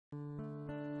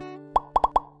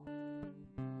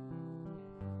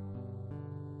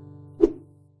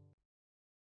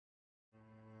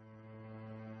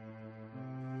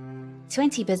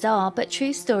20 bizarre but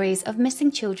true stories of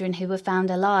missing children who were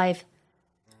found alive.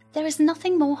 There is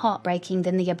nothing more heartbreaking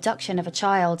than the abduction of a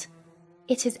child.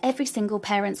 It is every single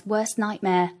parent's worst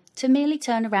nightmare to merely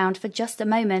turn around for just a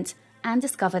moment and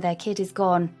discover their kid is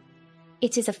gone.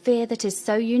 It is a fear that is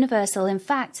so universal, in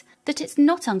fact, that it's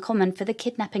not uncommon for the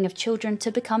kidnapping of children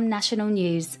to become national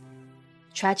news.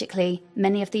 Tragically,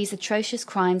 many of these atrocious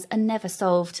crimes are never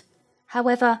solved.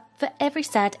 However, for every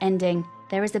sad ending,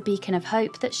 there is a beacon of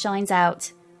hope that shines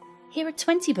out. Here are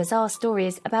 20 bizarre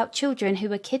stories about children who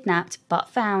were kidnapped but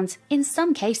found, in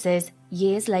some cases,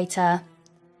 years later.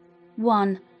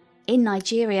 1. In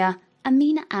Nigeria,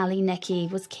 Amina Ali Neki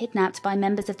was kidnapped by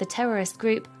members of the terrorist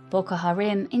group Boko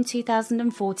Haram in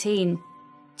 2014.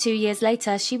 2 years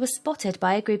later, she was spotted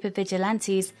by a group of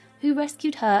vigilantes who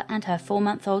rescued her and her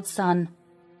 4-month-old son.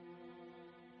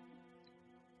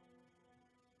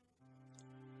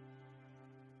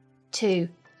 2.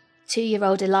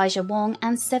 2-year-old Elijah Wong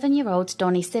and 7-year-old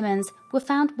Donnie Simmons were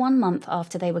found 1 month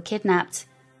after they were kidnapped.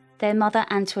 Their mother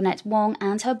Antoinette Wong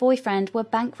and her boyfriend were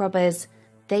bank robbers.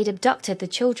 They'd abducted the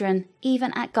children,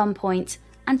 even at gunpoint,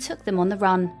 and took them on the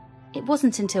run. It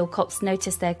wasn't until cops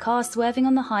noticed their car swerving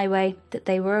on the highway that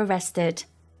they were arrested.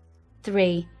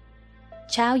 3.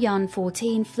 Chow Yun,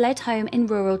 14, fled home in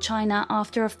rural China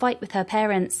after a fight with her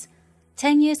parents.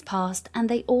 10 years passed and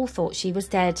they all thought she was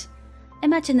dead.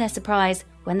 Imagine their surprise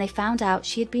when they found out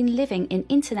she had been living in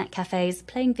internet cafes,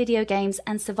 playing video games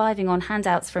and surviving on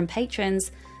handouts from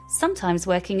patrons, sometimes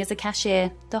working as a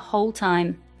cashier the whole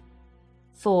time.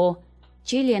 4.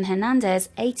 Julian Hernandez,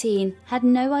 18, had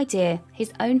no idea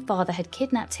his own father had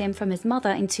kidnapped him from his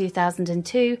mother in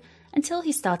 2002 until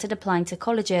he started applying to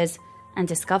colleges and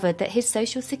discovered that his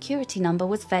social security number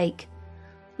was fake.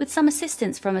 With some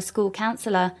assistance from a school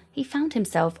counsellor, he found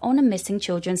himself on a missing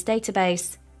children's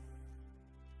database.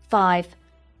 5.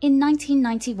 In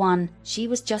 1991, she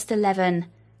was just 11.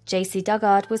 JC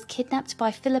Dugard was kidnapped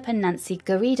by Philip and Nancy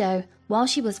Garrido while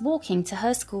she was walking to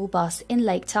her school bus in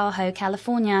Lake Tahoe,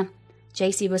 California.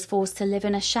 JC was forced to live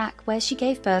in a shack where she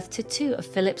gave birth to 2 of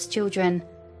Philip's children.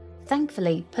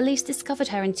 Thankfully, police discovered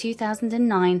her in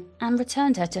 2009 and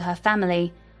returned her to her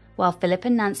family, while Philip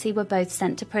and Nancy were both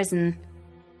sent to prison.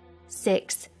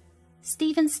 6.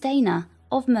 Stephen Stainer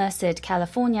of Merced,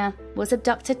 California, was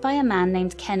abducted by a man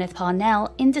named Kenneth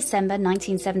Parnell in December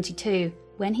 1972,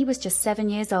 when he was just 7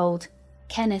 years old.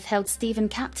 Kenneth held Stephen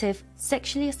captive,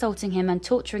 sexually assaulting him and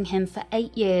torturing him for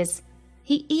 8 years.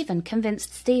 He even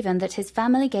convinced Stephen that his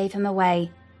family gave him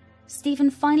away. Stephen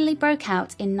finally broke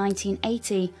out in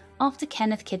 1980 after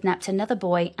Kenneth kidnapped another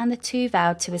boy and the two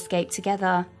vowed to escape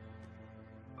together.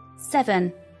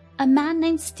 7. A man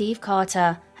named Steve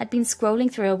Carter had been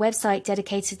scrolling through a website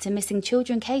dedicated to missing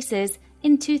children cases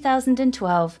in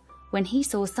 2012 when he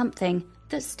saw something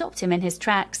that stopped him in his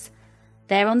tracks.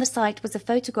 There on the site was a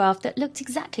photograph that looked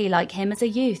exactly like him as a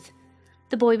youth.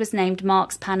 The boy was named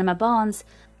Marks Panama Barnes,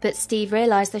 but Steve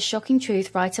realized the shocking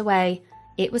truth right away.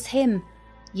 It was him.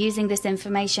 Using this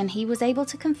information, he was able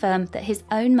to confirm that his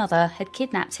own mother had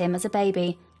kidnapped him as a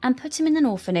baby and put him in an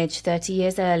orphanage 30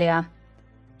 years earlier.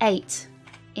 8.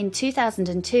 In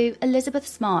 2002, Elizabeth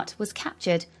Smart was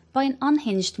captured by an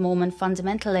unhinged Mormon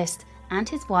fundamentalist and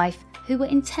his wife who were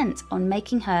intent on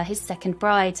making her his second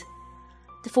bride.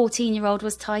 The 14-year-old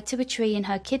was tied to a tree in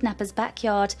her kidnapper's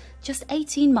backyard just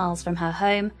 18 miles from her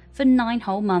home for 9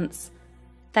 whole months.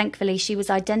 Thankfully, she was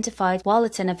identified while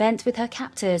at an event with her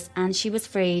captors and she was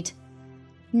freed.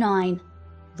 9.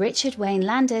 Richard Wayne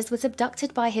Landers was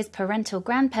abducted by his parental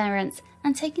grandparents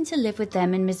and taken to live with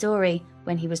them in Missouri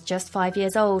when he was just 5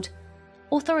 years old.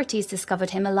 Authorities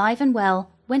discovered him alive and well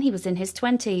when he was in his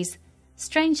 20s.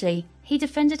 Strangely, he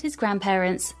defended his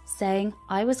grandparents, saying,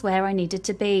 "I was where I needed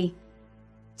to be."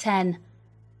 10.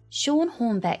 Sean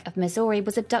Hornbeck of Missouri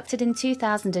was abducted in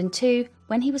 2002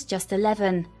 when he was just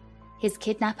 11. His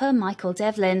kidnapper, Michael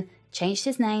Devlin, changed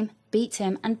his name, beat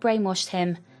him and brainwashed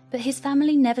him, but his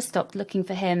family never stopped looking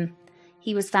for him.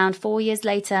 He was found 4 years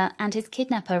later and his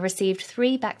kidnapper received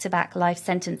 3 back-to-back life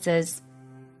sentences.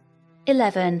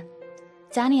 11.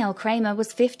 Danielle Kramer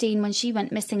was 15 when she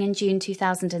went missing in June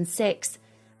 2006.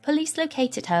 Police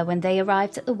located her when they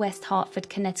arrived at the West Hartford,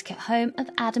 Connecticut home of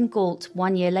Adam Galt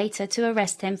 1 year later to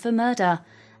arrest him for murder,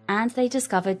 and they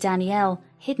discovered Danielle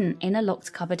hidden in a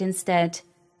locked cupboard instead.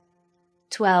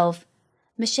 12.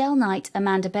 Michelle Knight,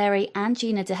 Amanda Berry and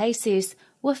Gina DeJesus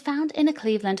were found in a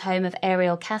Cleveland home of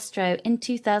Ariel Castro in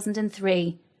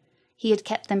 2003. He had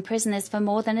kept them prisoners for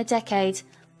more than a decade.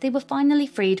 They were finally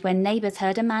freed when neighbors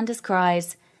heard Amanda's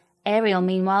cries. Ariel,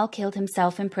 meanwhile, killed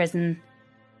himself in prison.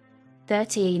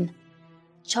 13.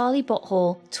 Charlie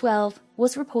Bothall, 12,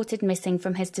 was reported missing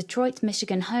from his Detroit,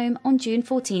 Michigan home on June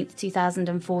 14,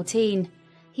 2014.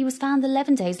 He was found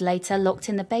 11 days later locked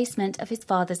in the basement of his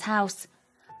father's house.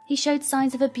 He showed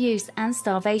signs of abuse and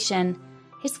starvation.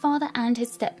 His father and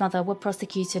his stepmother were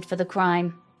prosecuted for the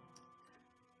crime.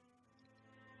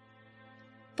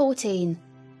 14.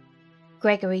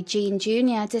 Gregory Jean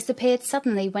Jr. disappeared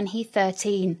suddenly when he was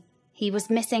 13. He was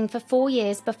missing for 4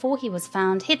 years before he was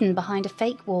found hidden behind a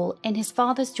fake wall in his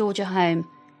father's Georgia home.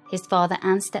 His father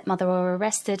and stepmother were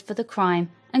arrested for the crime,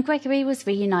 and Gregory was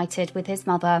reunited with his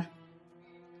mother.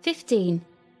 15.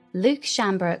 Luke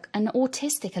Shambrook, an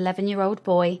autistic 11-year-old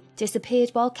boy, disappeared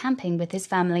while camping with his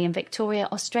family in Victoria,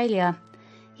 Australia.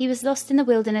 He was lost in the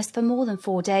wilderness for more than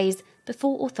 4 days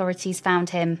before authorities found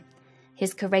him.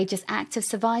 His courageous act of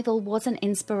survival was an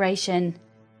inspiration.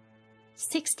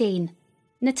 16.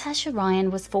 Natasha Ryan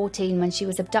was 14 when she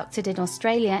was abducted in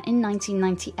Australia in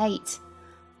 1998.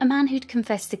 A man who'd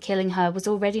confessed to killing her was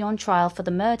already on trial for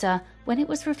the murder when it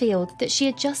was revealed that she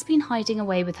had just been hiding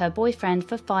away with her boyfriend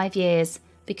for 5 years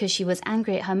because she was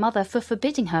angry at her mother for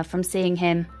forbidding her from seeing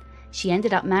him. She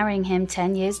ended up marrying him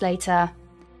 10 years later.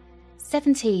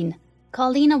 17.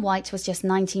 Carlina White was just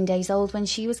 19 days old when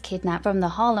she was kidnapped from the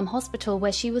Harlem hospital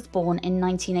where she was born in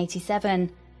 1987.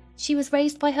 She was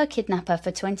raised by her kidnapper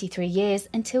for 23 years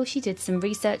until she did some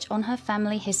research on her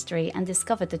family history and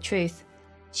discovered the truth.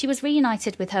 She was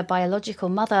reunited with her biological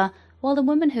mother, while the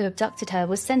woman who abducted her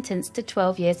was sentenced to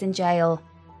 12 years in jail.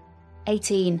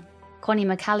 18. Connie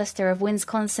McAllister of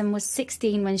Wisconsin was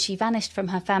 16 when she vanished from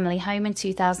her family home in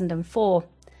 2004.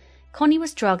 Connie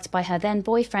was drugged by her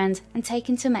then-boyfriend and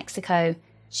taken to Mexico.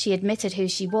 She admitted who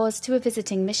she was to a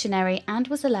visiting missionary and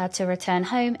was allowed to return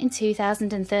home in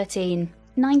 2013.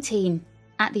 19.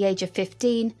 At the age of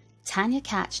 15, Tanya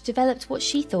Catch developed what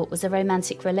she thought was a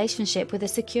romantic relationship with a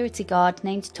security guard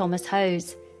named Thomas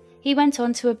Hose. He went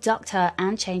on to abduct her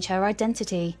and change her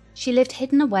identity. She lived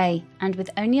hidden away and with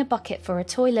only a bucket for a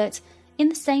toilet in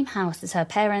the same house as her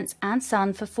parents and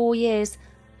son for 4 years.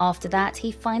 After that,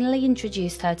 he finally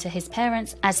introduced her to his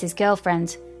parents as his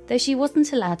girlfriend, though she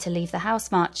wasn't allowed to leave the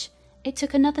house much. It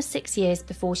took another 6 years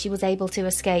before she was able to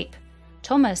escape.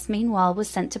 Thomas, meanwhile, was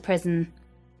sent to prison.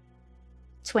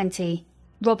 20.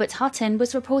 Robert Hutton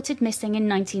was reported missing in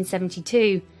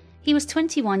 1972. He was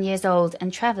 21 years old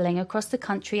and travelling across the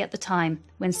country at the time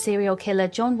when serial killer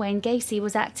John Wayne Gacy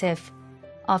was active.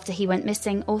 After he went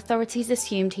missing, authorities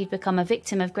assumed he'd become a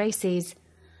victim of Gacy's.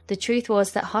 The truth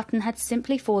was that Hutton had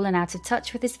simply fallen out of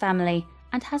touch with his family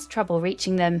and has trouble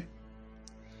reaching them.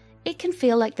 It can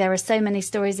feel like there are so many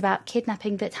stories about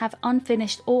kidnapping that have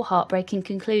unfinished or heartbreaking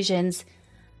conclusions.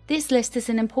 This list is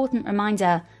an important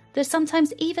reminder that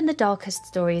sometimes even the darkest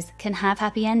stories can have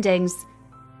happy endings.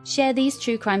 Share these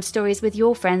true crime stories with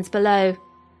your friends below.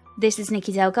 This is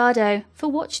Nikki Delgado for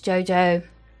WatchJojo.